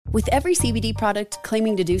With every CBD product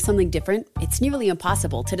claiming to do something different, it's nearly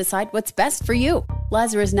impossible to decide what's best for you.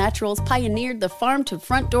 Lazarus Naturals pioneered the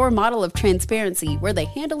farm-to-front-door model of transparency, where they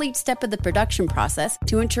handle each step of the production process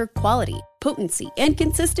to ensure quality, potency, and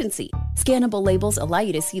consistency. Scannable labels allow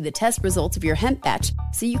you to see the test results of your hemp batch,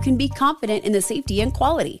 so you can be confident in the safety and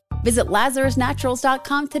quality. Visit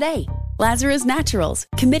LazarusNaturals.com today. Lazarus Naturals,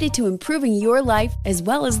 committed to improving your life as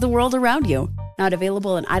well as the world around you. Not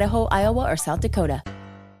available in Idaho, Iowa, or South Dakota.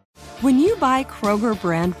 When you buy Kroger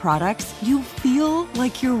brand products, you feel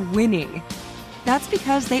like you're winning. That's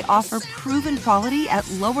because they offer proven quality at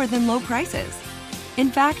lower than low prices. In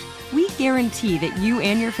fact, we guarantee that you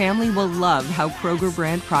and your family will love how Kroger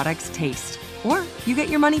brand products taste, or you get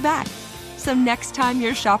your money back. So next time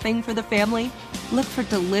you're shopping for the family, look for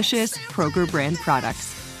delicious Kroger brand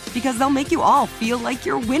products, because they'll make you all feel like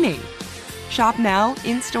you're winning. Shop now,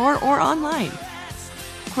 in-store, or online.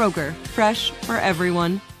 Kroger, fresh for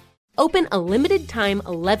everyone. Open a limited-time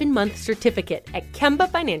 11-month certificate at Kemba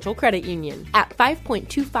Financial Credit Union. At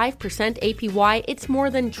 5.25% APY, it's more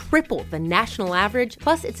than triple the national average,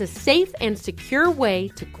 plus it's a safe and secure way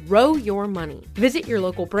to grow your money. Visit your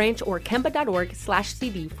local branch or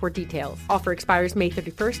kemba.org/cb for details. Offer expires May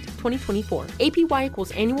 31st, 2024. APY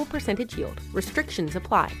equals annual percentage yield. Restrictions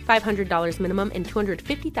apply. $500 minimum and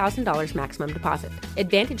 $250,000 maximum deposit.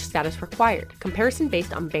 Advantage status required. Comparison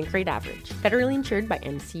based on bank rate average. Federally insured by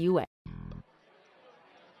NCUA.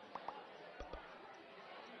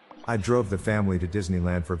 I drove the family to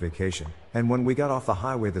Disneyland for vacation, and when we got off the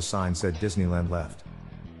highway the sign said Disneyland left.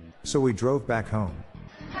 So we drove back home.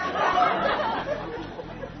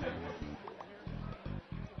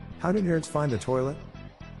 How did nerds find the toilet?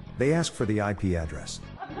 They asked for the IP address.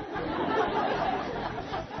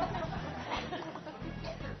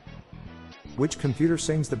 Which computer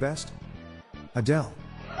sings the best? Adele.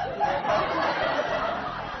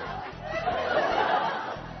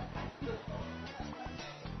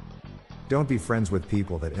 Don't be friends with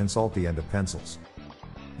people that insult the end of pencils.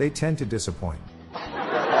 They tend to disappoint.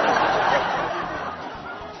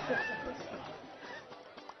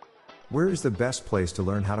 Where is the best place to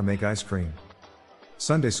learn how to make ice cream?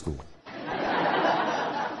 Sunday school.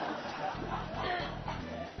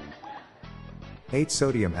 8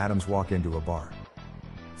 sodium atoms walk into a bar.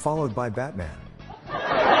 Followed by Batman.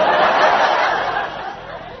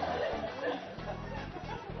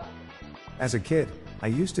 As a kid, I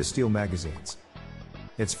used to steal magazines.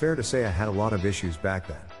 It's fair to say I had a lot of issues back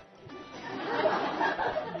then.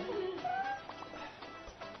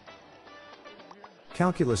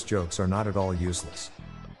 Calculus jokes are not at all useless.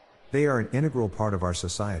 They are an integral part of our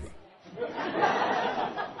society.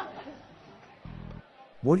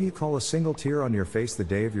 What do you call a single tear on your face the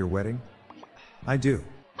day of your wedding? I do.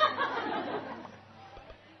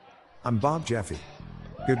 I'm Bob Jeffy.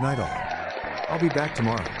 Good night all. I'll be back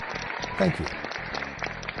tomorrow. Thank you.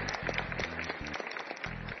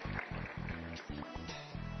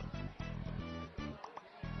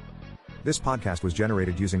 This podcast was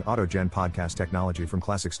generated using AutoGen podcast technology from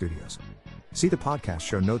Classic Studios. See the podcast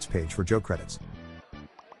show notes page for joke credits.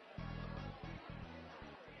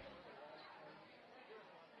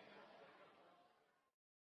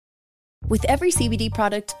 With every CBD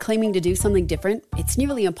product claiming to do something different, it's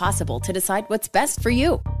nearly impossible to decide what's best for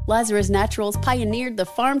you. Lazarus Naturals pioneered the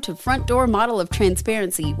farm-to-front-door model of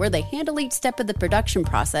transparency, where they handle each step of the production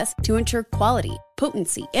process to ensure quality,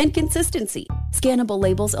 potency, and consistency. Scannable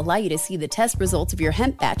labels allow you to see the test results of your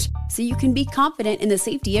hemp batch, so you can be confident in the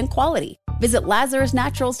safety and quality. Visit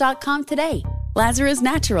LazarusNaturals.com today. Lazarus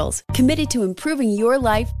Naturals, committed to improving your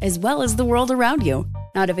life as well as the world around you.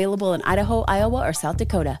 Not available in Idaho, Iowa, or South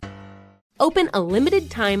Dakota. Open a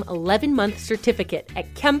limited-time 11-month certificate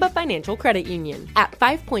at Kemba Financial Credit Union. At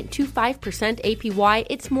 5.25% APY,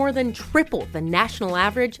 it's more than triple the national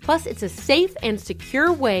average, plus it's a safe and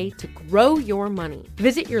secure way to grow your money.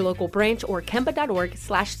 Visit your local branch or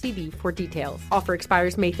kemba.org/cb for details. Offer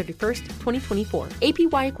expires May 31st, 2024.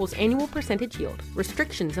 APY equals annual percentage yield.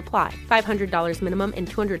 Restrictions apply. $500 minimum and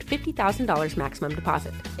 $250,000 maximum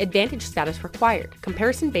deposit. Advantage status required.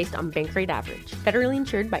 Comparison based on bank rate average. Federally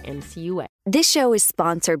insured by NCUA. This show is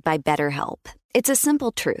sponsored by BetterHelp. It's a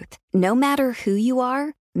simple truth. No matter who you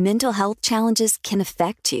are, mental health challenges can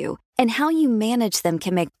affect you, and how you manage them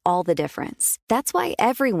can make all the difference. That's why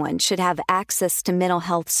everyone should have access to mental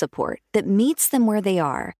health support that meets them where they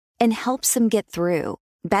are and helps them get through.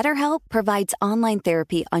 BetterHelp provides online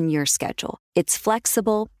therapy on your schedule. It's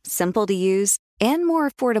flexible, simple to use, and more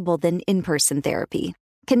affordable than in-person therapy.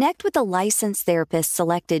 Connect with a licensed therapist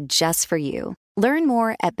selected just for you. Learn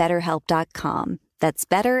more at BetterHelp.com. That's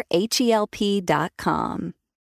BetterHelp.com.